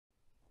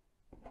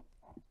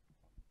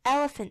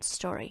Elephant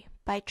Story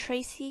by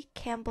Tracey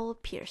Campbell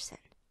Pearson.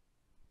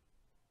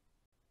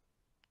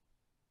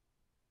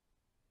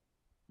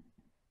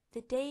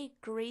 The day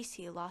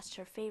Gracie lost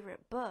her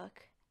favorite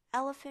book,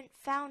 Elephant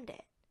found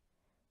it.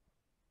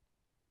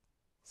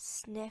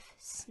 Sniff,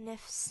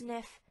 sniff,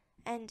 sniff,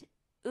 and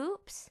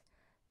oops,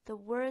 the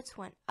words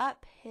went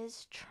up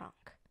his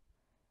trunk.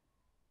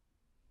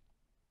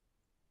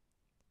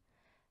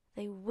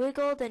 They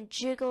wiggled and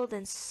jiggled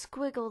and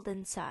squiggled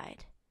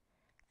inside.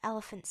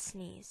 Elephant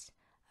sneezed.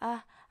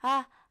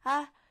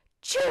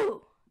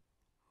 Choo!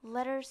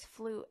 Letters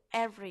flew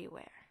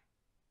everywhere.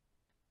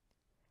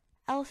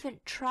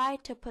 Elephant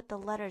tried to put the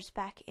letters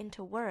back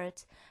into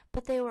words,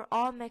 but they were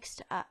all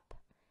mixed up.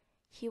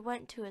 He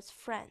went to his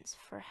friends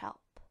for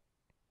help.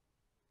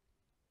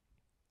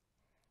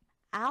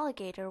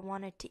 Alligator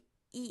wanted to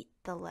eat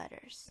the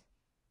letters.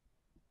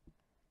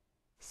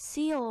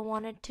 Seal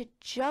wanted to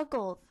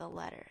juggle the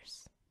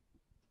letters.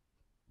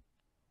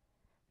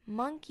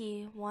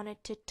 Monkey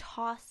wanted to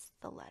toss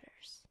the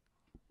letters.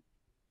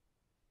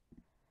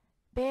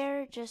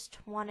 Bear just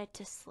wanted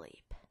to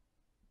sleep.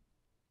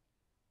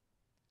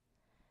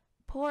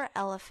 Poor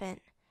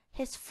Elephant,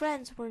 his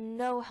friends were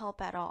no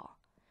help at all.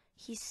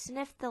 He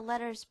sniffed the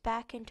letters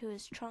back into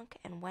his trunk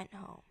and went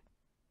home.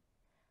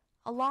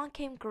 Along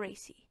came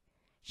Gracie.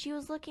 She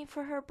was looking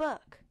for her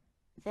book.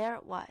 There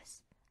it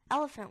was.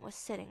 Elephant was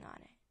sitting on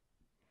it.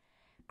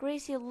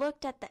 Gracie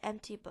looked at the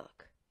empty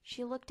book.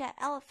 She looked at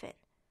Elephant.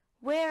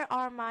 "Where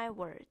are my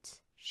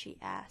words?" she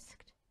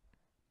asked.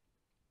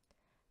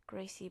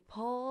 Gracie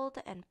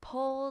pulled and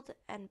pulled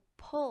and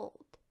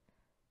pulled.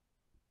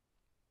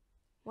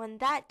 When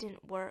that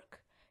didn't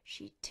work,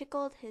 she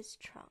tickled his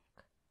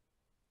trunk.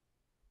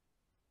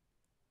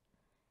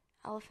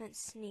 Elephant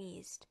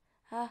sneezed.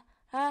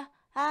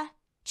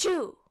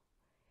 Choo!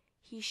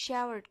 He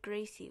showered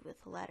Gracie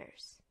with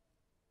letters.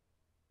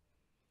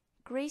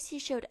 Gracie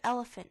showed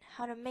Elephant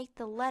how to make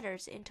the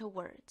letters into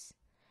words.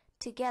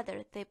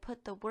 Together they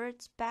put the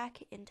words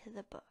back into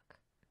the book.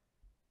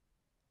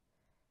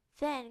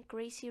 Then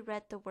Gracie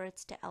read the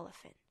words to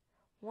Elephant.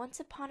 Once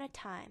upon a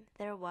time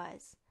there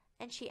was,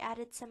 and she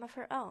added some of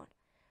her own,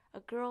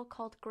 a girl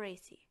called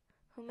Gracie,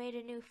 who made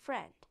a new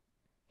friend.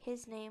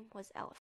 His name was Elephant.